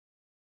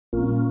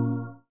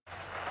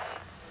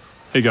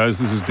Hey guys,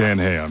 this is Dan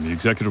Hay. I'm the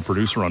executive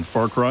producer on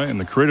Far Cry and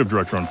the creative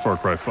director on Far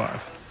Cry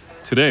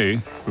 5. Today,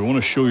 we want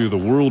to show you the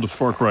world of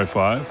Far Cry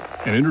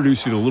 5 and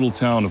introduce you to the little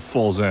town of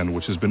Falls End,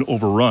 which has been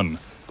overrun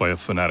by a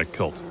fanatic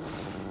cult.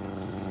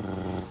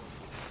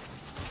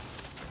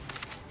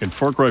 In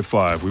Far Cry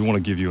 5, we want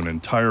to give you an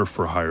entire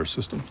for-hire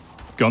system.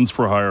 Guns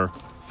for hire,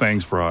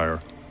 fangs for hire,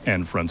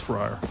 and friends for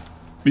hire.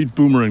 Meet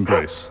Boomer and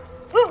Grace.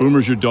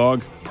 Boomer's your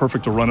dog,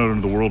 perfect to run out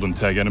into the world and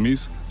tag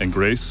enemies. And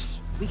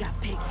Grace, we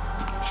got pigs.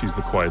 She's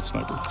the quiet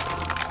sniper.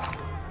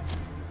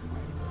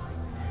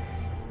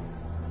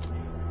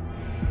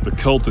 The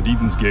cult at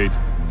Eden's Gate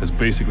has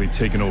basically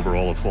taken over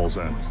all of Falls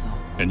End,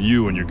 and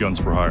you and your guns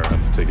for hire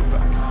have to take it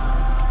back.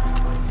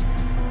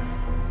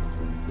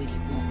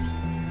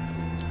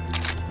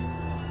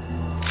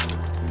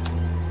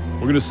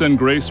 We're going to send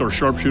Grace, our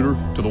sharpshooter,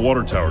 to the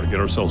water tower to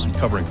get ourselves some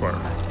covering fire.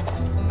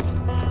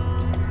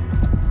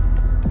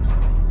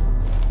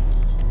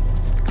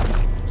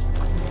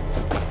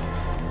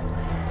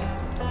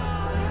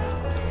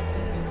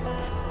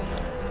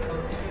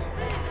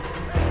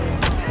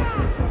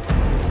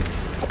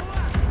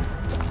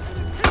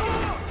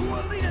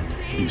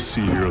 You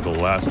see here are the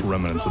last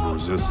remnants of a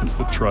resistance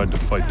that tried to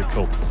fight the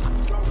cult.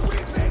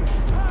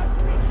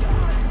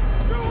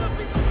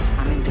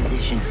 I'm in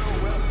position.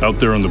 Out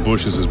there in the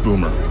bushes is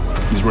Boomer.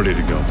 He's ready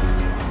to go.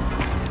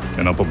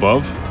 And up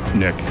above,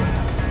 Nick.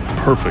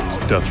 Perfect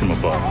death from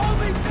above.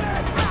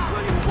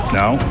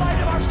 Now,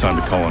 it's time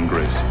to call on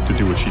Grace to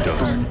do what she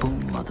does. Boom,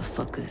 boom,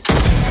 motherfuckers.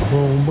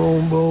 Boom,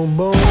 boom, boom,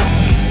 boom.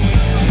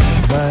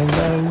 Bang,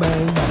 bang,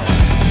 bang,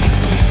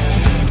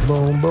 bang.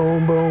 Boom,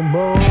 boom, boom,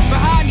 boom.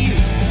 Behind you.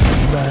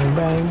 Bang,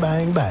 bang,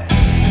 bang, bang.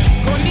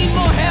 Gonna need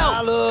more help.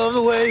 I love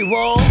the way you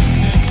walk,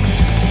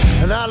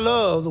 and I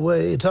love the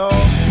way you talk.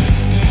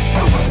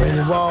 When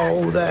you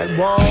walk that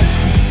walk,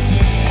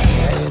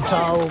 and you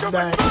talk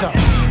that talk,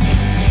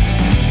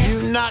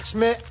 you knocks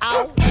me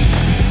out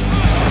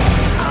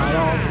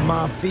off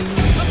my feet.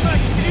 Looks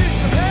like you need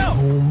some help.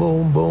 Boom,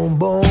 boom, boom,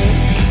 boom.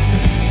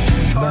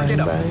 Bang, Get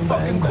a bang,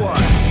 fucking bang, quad.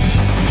 bang.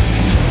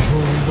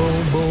 Boom,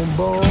 boom, boom,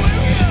 boom.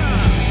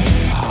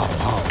 How,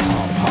 how,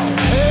 how, how.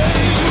 Hey,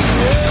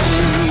 hey.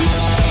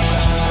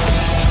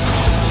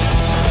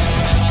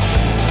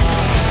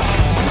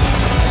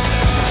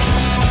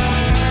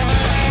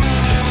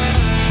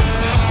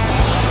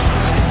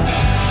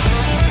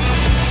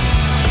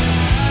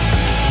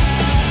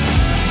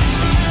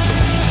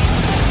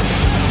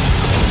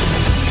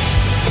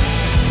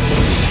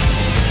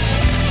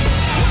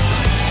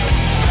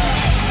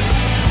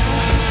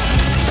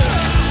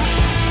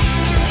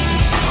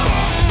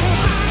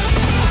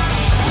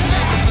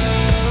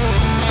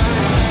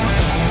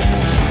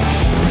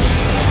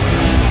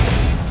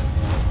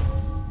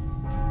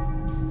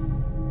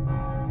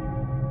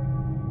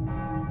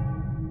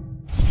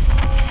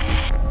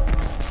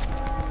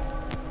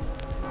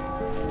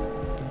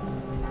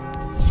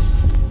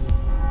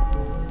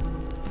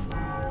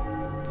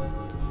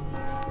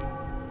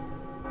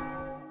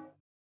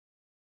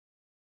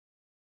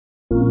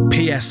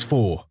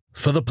 PS4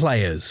 for the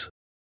players.